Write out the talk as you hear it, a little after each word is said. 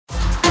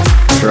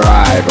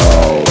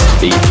tribal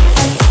beats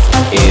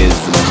is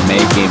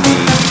making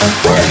me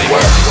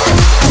work.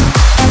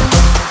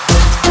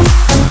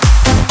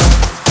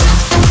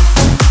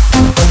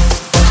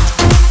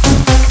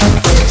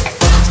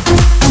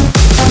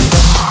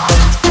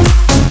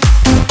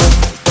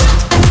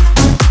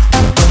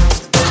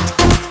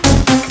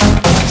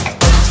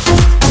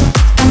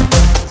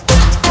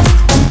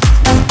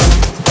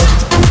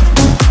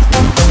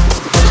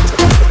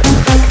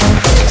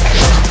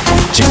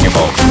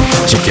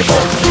 Chicky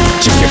ball,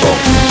 chicky ball,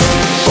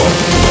 ball,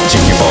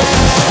 chicky ball,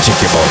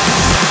 chicky ball.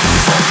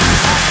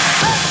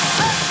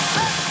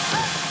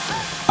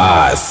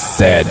 I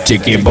said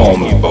chicky boom,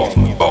 boom,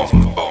 boom, boom,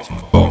 boom,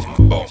 boom,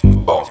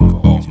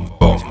 boom,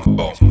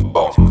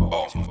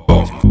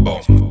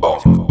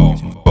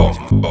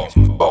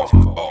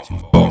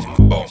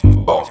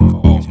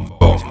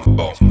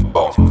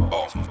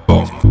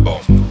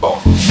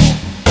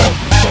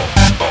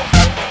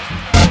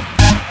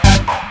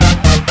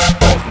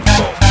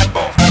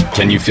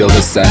 Can you feel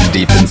the sand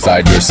deep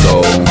inside your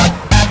soul?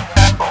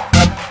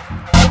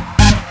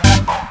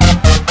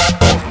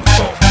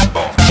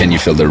 Can you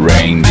feel the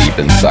rain deep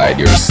inside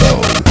your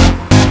soul?